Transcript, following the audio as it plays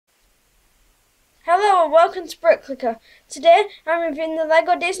Hello and welcome to Brick Clicker. Today I'm reviewing the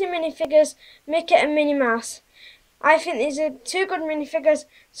Lego Disney minifigures Mickey and Minnie Mouse. I think these are two good minifigures,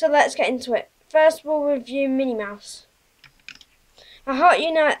 so let's get into it. First we'll review Minnie Mouse. I hope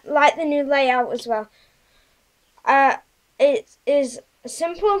you like the new layout as well. It is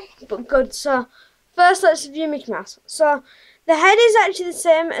simple but good. So first let's review Mickey Mouse. So the head is actually the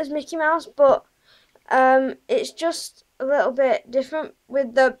same as Mickey Mouse, but it's just a little bit different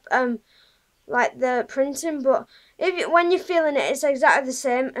with the like the printing, but when you're feeling it, it's exactly the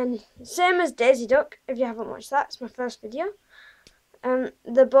same, and same as Daisy Duck. If you haven't watched that, it's my first video.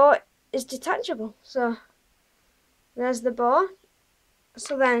 The bow is detachable, so there's the bow.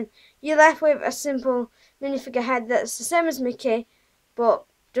 So then you're left with a simple minifigure head that's the same as Mickey, but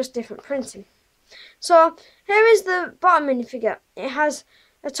just different printing. So here is the bottom minifigure. It has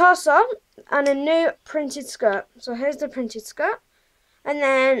a torso and a new printed skirt. So here's the printed skirt. And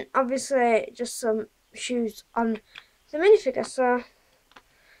then, obviously, just some shoes on the minifigure. So,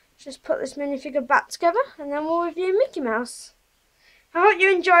 just put this minifigure back together, and then we'll review Mickey Mouse. I hope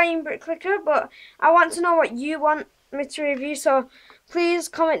you're enjoying Brick Clicker, but I want to know what you want me to review. So, please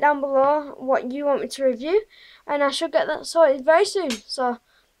comment down below what you want me to review, and I should get that sorted very soon. So,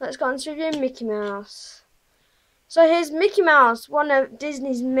 let's go on to review Mickey Mouse. So here's Mickey Mouse, one of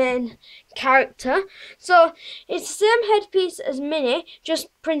Disney's main character. So it's the same headpiece as Minnie, just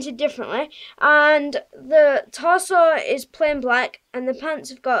printed differently. And the torso is plain black, and the pants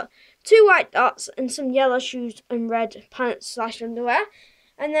have got two white dots and some yellow shoes and red pants / underwear.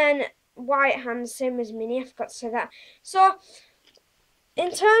 And then white hands, same as Minnie, I forgot to say that. So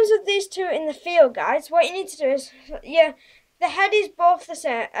in terms of these two in the field, guys, what you need to do is, the head is both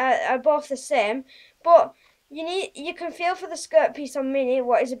the same, but you can feel for the skirt piece on Minnie,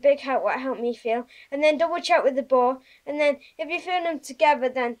 what is a big help, what helped me feel, and then double check with the bow, and then if you feel them together,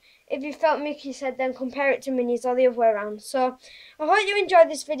 then if you felt Mickey's head, then compare it to Minnie's or the other way around. So I hope you enjoyed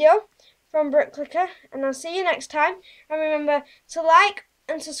this video from Brick Clicker, and I'll see you next time. And remember to like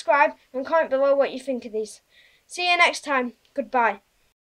and subscribe and comment below what you think of these. See you next time. Goodbye.